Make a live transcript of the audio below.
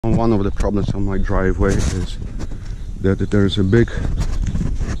One of the problems on my driveway is that there's a big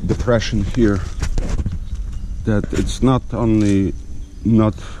depression here, that it's not only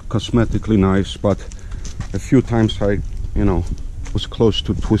not cosmetically nice, but a few times I was close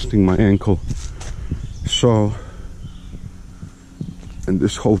to twisting my ankle. So, and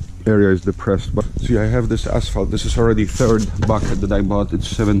this whole area is depressed. But see, I have this asphalt. This is already third bucket that I bought.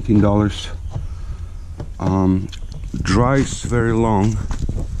 It's $17. Dries very long.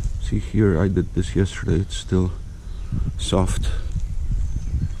 See here, I did this yesterday. It's still soft.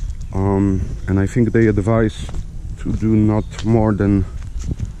 And I think they advise to do not more than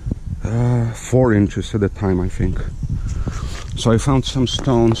 4 inches at a time, I think. So I found some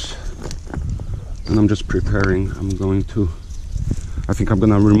stones and I'm just preparing. I think I'm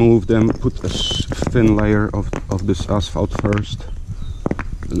gonna remove them, put a thin layer of this asphalt first,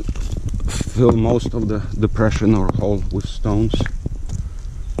 fill most of the depression or hole with stones,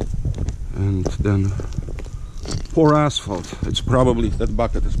 and then pour asphalt. That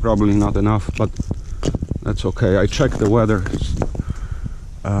bucket is probably not enough, but that's okay. I checked the weather.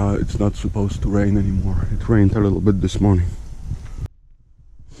 It's not supposed to rain anymore. It rained a little bit this morning.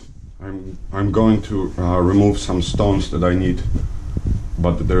 I'm going to remove some stones that I need,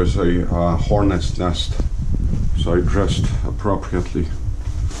 but there's a hornet's nest, so I dressed appropriately.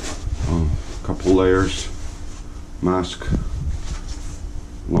 Couple layers, mask,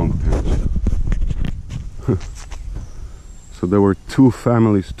 long pants. So there were two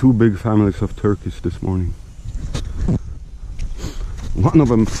big families of turkeys this morning. One of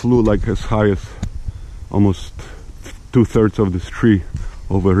them flew like as high as almost 2/3 of this tree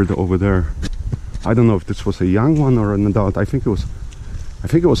over there. I don't know if this was a young one or an adult. I think it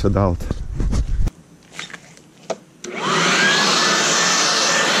was adult.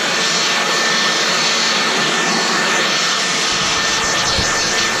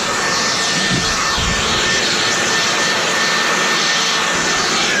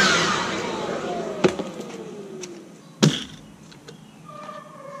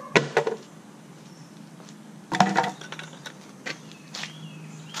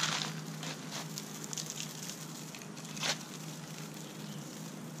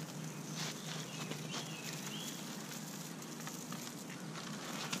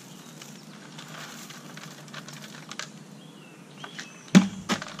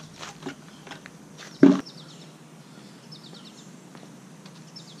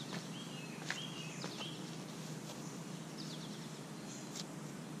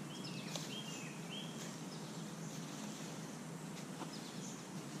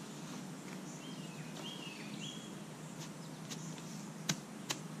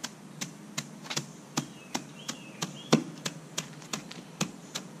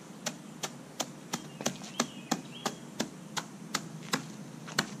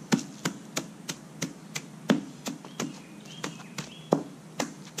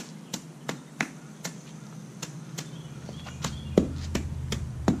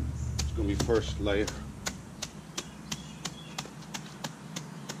 First layer.